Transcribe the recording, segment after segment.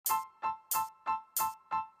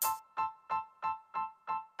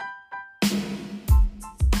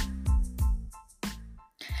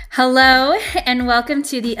Hello, and welcome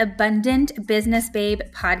to the Abundant Business Babe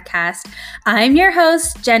podcast. I'm your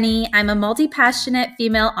host, Jenny. I'm a multi-passionate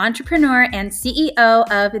female entrepreneur and CEO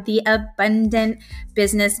of the Abundant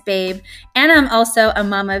Business Babe, and I'm also a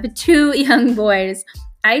mom of two young boys.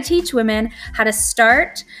 I teach women how to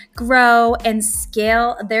start, grow, and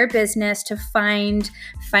scale their business to find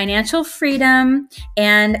financial freedom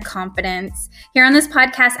and confidence. Here on this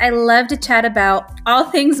podcast, I love to chat about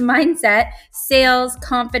all things mindset, sales,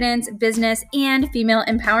 confidence, business, and female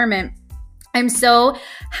empowerment. I'm so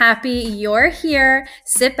happy you're here.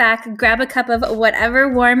 Sit back, grab a cup of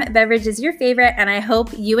whatever warm beverage is your favorite, and I hope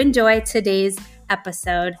you enjoy today's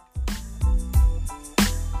episode.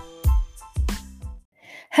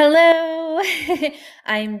 Hello,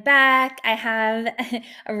 I'm back. I have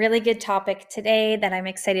a really good topic today that I'm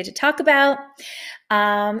excited to talk about.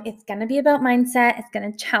 It's going to be about mindset. It's going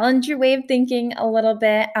to challenge your way of thinking a little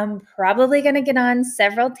bit. I'm probably going to get on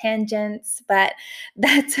several tangents, but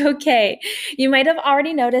that's okay. You might have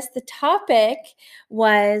already noticed the topic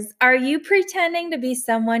was, are you pretending to be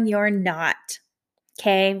someone you're not?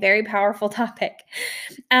 Okay, very powerful topic.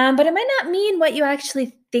 But it might not mean what you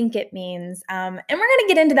actually think it means. And we're going to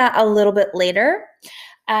get into that a little bit later.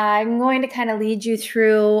 I'm going to kind of lead you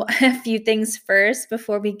through a few things first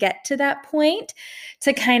before we get to that point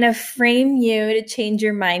to kind of frame you to change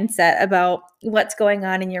your mindset about what's going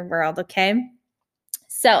on in your world, okay?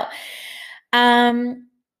 So,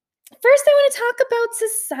 first, I want to talk about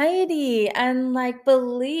society and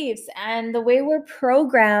beliefs and the way we're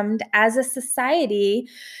programmed as a society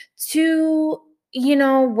to,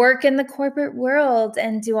 work in the corporate world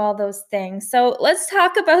and do all those things. So let's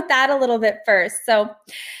talk about that a little bit first. So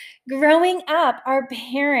growing up, our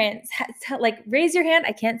parents raise your hand.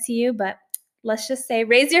 I can't see you, but let's just say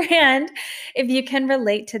raise your hand if you can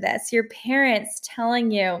relate to this. Your parents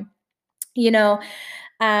telling you, you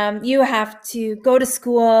have to go to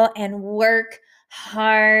school and work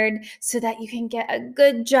hard so that you can get a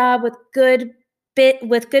good job with good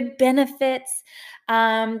benefits,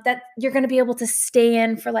 that you're going to be able to stay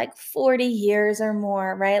in for 40 years or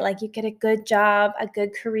more, right? Like you get a good job, a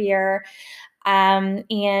good career. And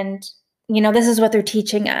this is what they're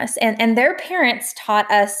teaching us. And their parents taught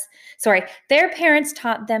them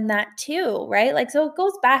that too, right? So it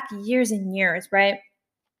goes back years and years, right?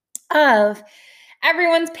 Of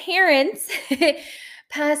everyone's parents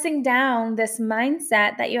passing down this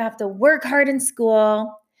mindset that you have to work hard in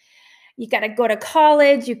school. You got to go to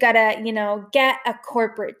college. You got to, get a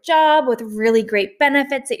corporate job with really great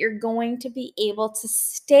benefits that you're going to be able to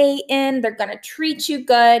stay in. They're going to treat you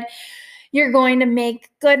good. You're going to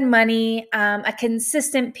make good money, a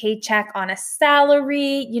consistent paycheck on a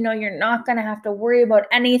salary. You're not going to have to worry about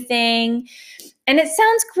anything. And it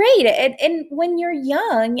sounds great. And when you're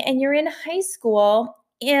young and you're in high school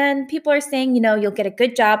and people are saying, you'll get a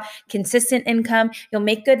good job, consistent income, you'll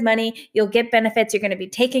make good money, you'll get benefits, you're going to be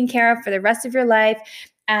taken care of for the rest of your life.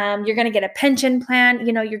 You're going to get a pension plan,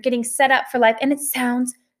 you're getting set up for life. And it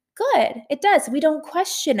sounds good. It does. We don't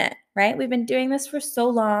question it, right? We've been doing this for so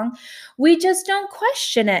long. We just don't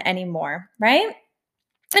question it anymore, right?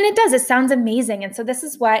 And it does. It sounds amazing. And so this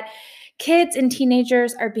is what kids and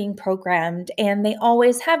teenagers are being programmed, and they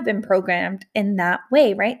always have been programmed in that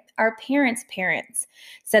way, right? Our parents' parents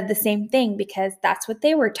said the same thing because that's what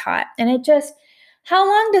they were taught. And how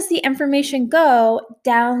long does the information go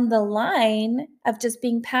down the line of just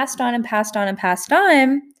being passed on and passed on and passed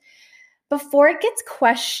on before it gets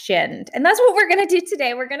questioned? And that's what we're going to do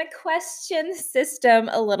today. We're going to question the system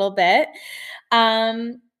a little bit.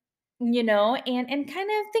 And kind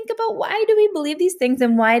of think about, why do we believe these things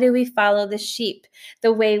and why do we follow the sheep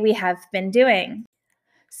the way we have been doing?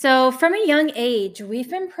 So from a young age, we've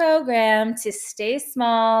been programmed to stay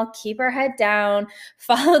small, keep our head down,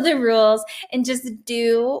 follow the rules, and just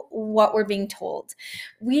do what we're being told.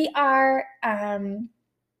 We are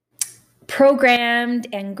programmed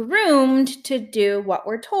and groomed to do what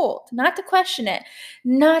we're told, not to question it,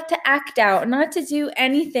 not to act out, not to do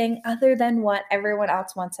anything other than what everyone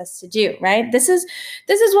else wants us to do, right? This is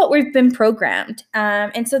what we've been programmed.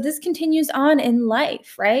 And so this continues on in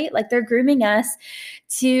life, right? They're grooming us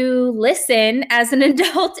to listen as an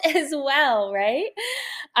adult as well, right?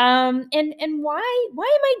 And why am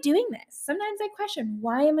I doing this? Sometimes I question,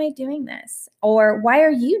 why am I doing this? Or why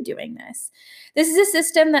are you doing this? This is a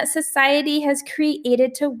system that society has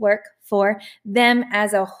created to work for them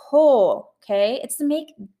as a whole, okay? It's to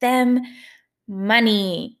make them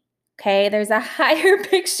money, okay? There's a higher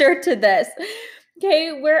picture to this,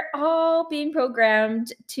 okay? We're all being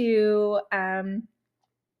programmed to,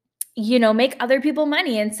 make other people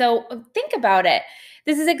money. And so think about it.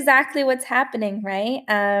 This is exactly what's happening, right?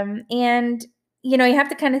 And you have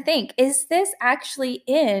to kind of think, is this actually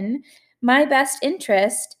in my best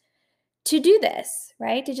interest to do this,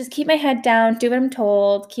 right? To just keep my head down, do what I'm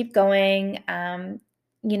told, keep going,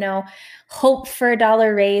 you know, hope for a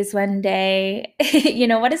dollar raise one day.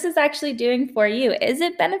 What is this actually doing for you? Is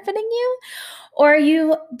it benefiting you? Or are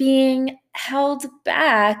you being held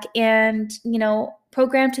back and,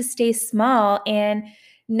 programmed to stay small and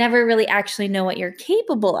never really actually know what you're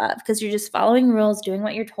capable of because you're just following rules, doing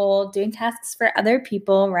what you're told, doing tasks for other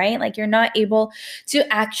people, right? Like you're not able to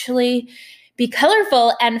actually be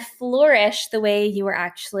colorful and flourish the way you were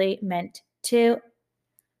actually meant to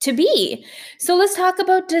be. So let's talk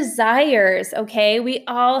about desires, okay? We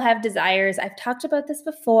all have desires. I've talked about this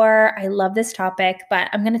before. I love this topic, but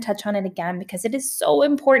I'm going to touch on it again because it is so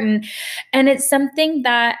important. And it's something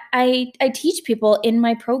that I teach people in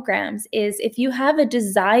my programs is if you have a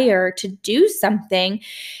desire to do something,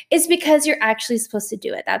 it's because you're actually supposed to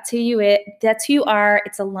do it. That's who you are.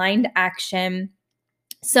 It's aligned action.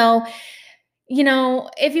 So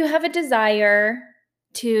if you have a desire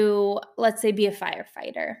to, let's say, be a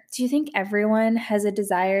firefighter, do you think everyone has a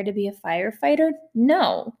desire to be a firefighter?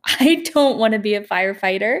 No, I don't want to be a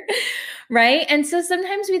firefighter, right? And so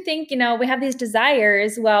sometimes we think, we have these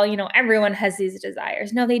desires. Well, everyone has these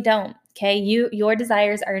desires. No, they don't. Okay. Your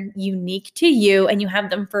desires are unique to you and you have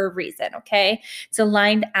them for a reason. Okay. It's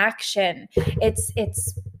aligned action. It's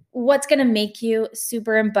what's going to make you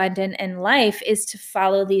super abundant in life is to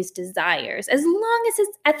follow these desires as long as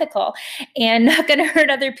it's ethical and not going to hurt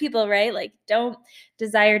other people, right? Like don't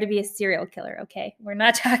desire to be a serial killer. Okay. We're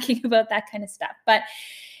not talking about that kind of stuff. But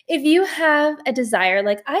if you have a desire,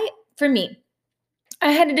 like for me, I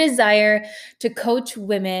had a desire to coach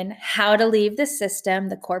women how to leave the system,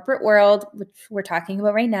 the corporate world, which we're talking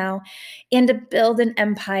about right now, and to build an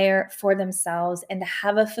empire for themselves and to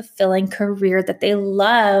have a fulfilling career that they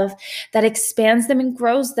love, that expands them and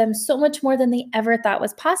grows them so much more than they ever thought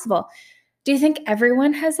was possible. Do you think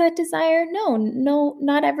everyone has that desire? No,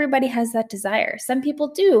 not everybody has that desire. Some people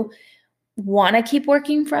do want to keep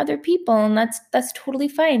working for other people, and that's totally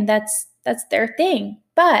fine. That's their thing.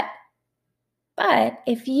 But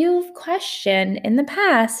if you've questioned in the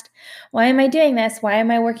past, why am I doing this? Why am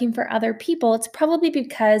I working for other people? It's probably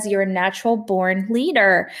because you're a natural born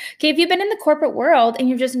leader. Okay, if you've been in the corporate world and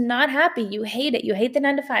you're just not happy, you hate it, you hate the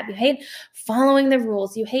 9 to 5, you hate following the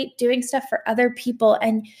rules, you hate doing stuff for other people,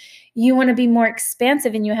 and you want to be more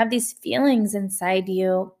expansive and you have these feelings inside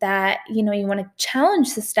you that, you want to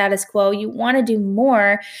challenge the status quo, you want to do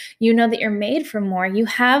more, you know that you're made for more, you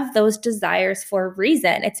have those desires for a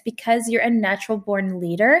reason. It's because you're a natural born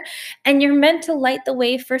leader and you're meant to light the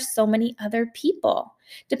way for so many other people.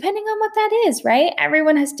 Depending on what that is, right?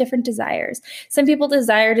 Everyone has different desires. Some people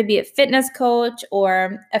desire to be a fitness coach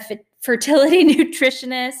or a fertility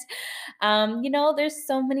nutritionist. There's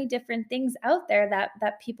so many different things out there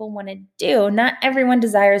that people want to do. Not everyone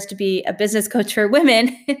desires to be a business coach for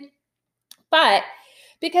women, but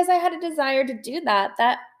because I had a desire to do that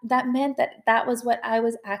meant that was what I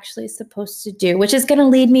was actually supposed to do, which is going to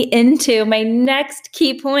lead me into my next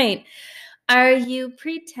key point. Are you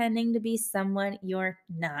pretending to be someone you're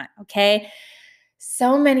not? Okay.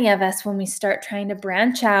 So many of us, when we start trying to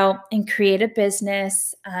branch out and create a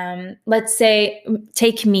business, let's say,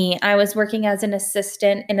 take me, I was working as an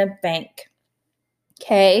assistant in a bank.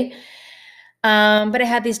 Okay. But I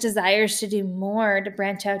had these desires to do more, to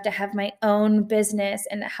branch out, to have my own business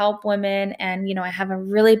and to help women. And, I have a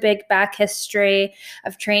really big back history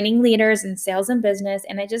of training leaders in sales and business.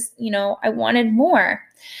 And I just, I wanted more.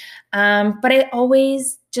 But I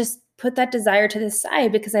always just put that desire to the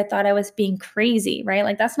side because I thought I was being crazy, right?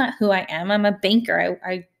 Like that's not who I am. I'm a banker.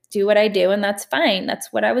 I do what I do and that's fine.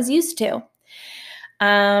 That's what I was used to.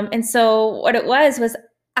 And so what it was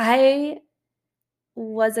I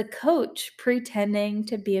was a coach pretending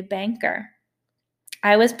to be a banker.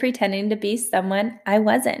 I was pretending to be someone I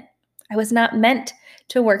wasn't. I was not meant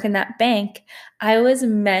to work in that bank. I was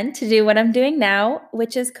meant to do what I'm doing now,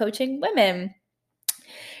 which is coaching women.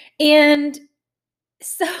 And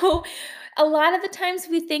so a lot of the times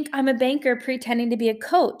we think I'm a banker pretending to be a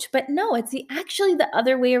coach, but no, it's actually the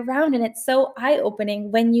other way around. And it's so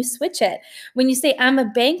eye-opening when you switch it. When you say I'm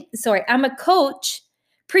a coach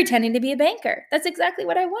pretending to be a banker. That's exactly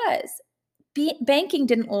what I was. Banking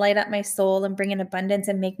didn't light up my soul and bring in abundance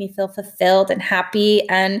and make me feel fulfilled and happy.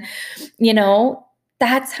 And,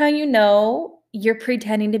 that's how you know you're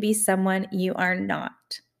pretending to be someone you are not.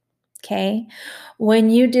 Okay. When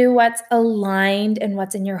you do what's aligned and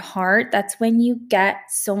what's in your heart, that's when you get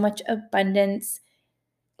so much abundance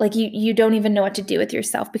like you don't even know what to do with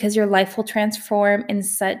yourself, because your life will transform in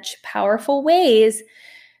such powerful ways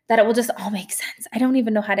that it will just all make sense. I don't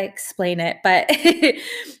even know how to explain it, but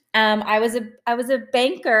I was a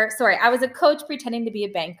banker. Sorry, I was a coach pretending to be a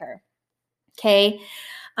banker. Okay.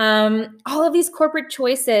 All of these corporate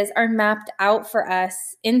choices are mapped out for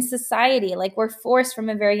us in society. Like, we're forced from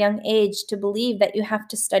a very young age to believe that you have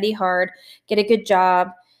to study hard, get a good job,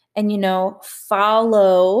 and,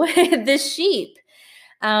 follow the sheep.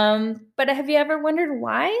 But have you ever wondered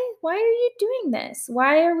why? Why are you doing this?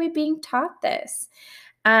 Why are we being taught this?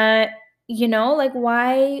 Uh, like,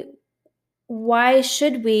 why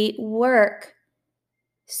should we work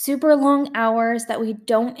super long hours that we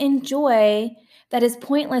don't enjoy, that is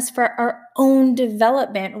pointless for our own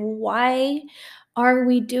development? Why are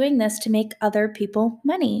we doing this to make other people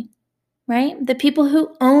money? Right? The people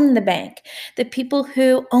who own the bank, the people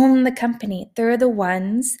who own the company, they're the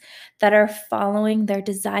ones that are following their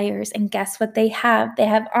desires. And guess what they have? They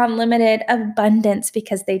have unlimited abundance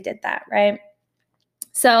because they did that, right?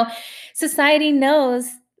 So society knows,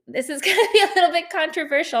 this is going to be a little bit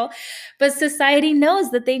controversial, but society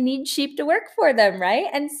knows that they need sheep to work for them, right?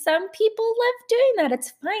 And some people love doing that.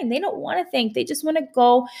 It's fine. They don't want to think. They just want to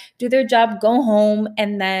go do their job, go home,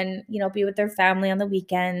 and then, be with their family on the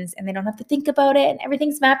weekends, and they don't have to think about it, and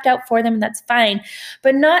everything's mapped out for them, and that's fine.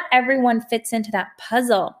 But not everyone fits into that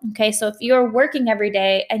puzzle. Okay. So if you're working every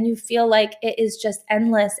day and you feel like it is just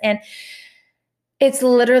endless and it's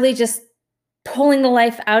literally just pulling the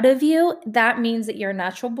life out of you, that means that you're a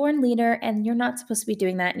natural born leader, and you're not supposed to be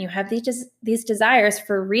doing that. And you have these desires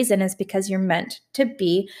for a reason, is because you're meant to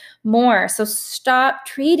be more. So stop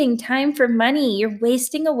trading time for money. You're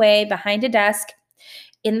wasting away behind a desk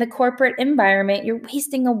in the corporate environment. You're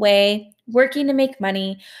wasting away working to make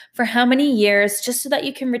money for how many years, just so that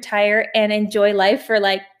you can retire and enjoy life for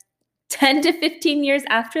like 10 to 15 years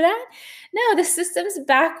after that? No, the system's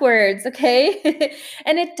backwards, okay?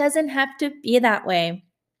 And it doesn't have to be that way.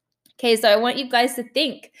 Okay, so I want you guys to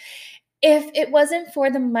think, if it wasn't for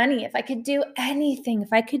the money, if I could do anything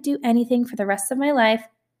for the rest of my life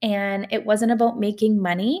and it wasn't about making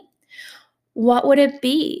money, what would it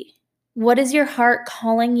be? What is your heart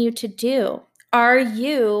calling you to do? Are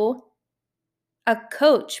you a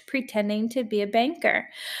coach pretending to be a banker?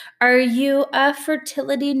 Are you a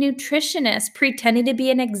fertility nutritionist pretending to be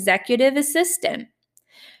an executive assistant?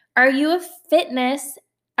 Are you a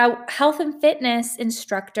health and fitness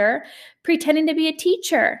instructor pretending to be a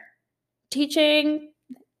teacher, teaching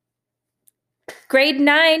grade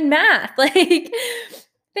 9 math? Like,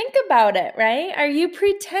 think about it, right? Are you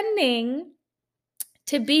pretending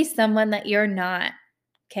to be someone that you're not?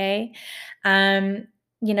 Okay.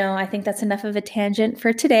 I think that's enough of a tangent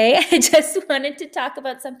for today. I just wanted to talk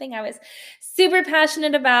about something I was super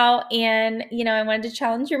passionate about, and, I wanted to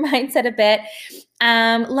challenge your mindset a bit.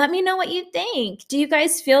 Let me know what you think. Do you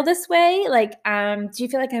guys feel this way? Like, do you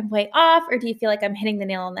feel like I'm way off, or do you feel like I'm hitting the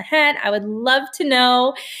nail on the head? I would love to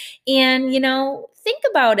know. And, think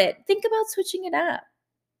about it. Think about switching it up.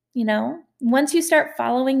 Once you start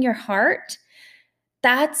following your heart,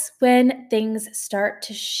 that's when things start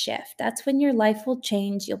to shift. That's when your life will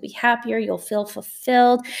change. You'll be happier. You'll feel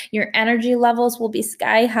fulfilled. Your energy levels will be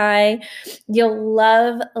sky high. You'll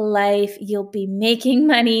love life. You'll be making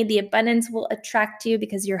money. The abundance will attract you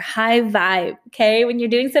because you're high vibe. Okay. When you're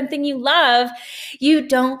doing something you love, you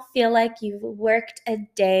don't feel like you've worked a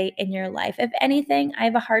day in your life. If anything, I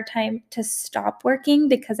have a hard time to stop working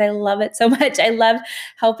because I love it so much. I love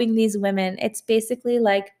helping these women. It's basically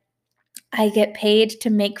like, I get paid to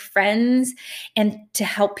make friends and to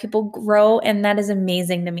help people grow, and that is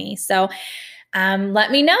amazing to me. So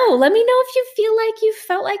let me know. Let me know if you feel like you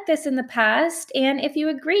felt like this in the past, and if you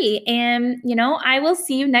agree. And, I will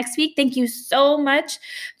see you next week. Thank you so much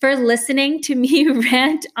for listening to me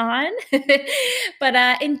rant on.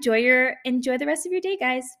 But enjoy the rest of your day,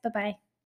 guys. Bye-bye.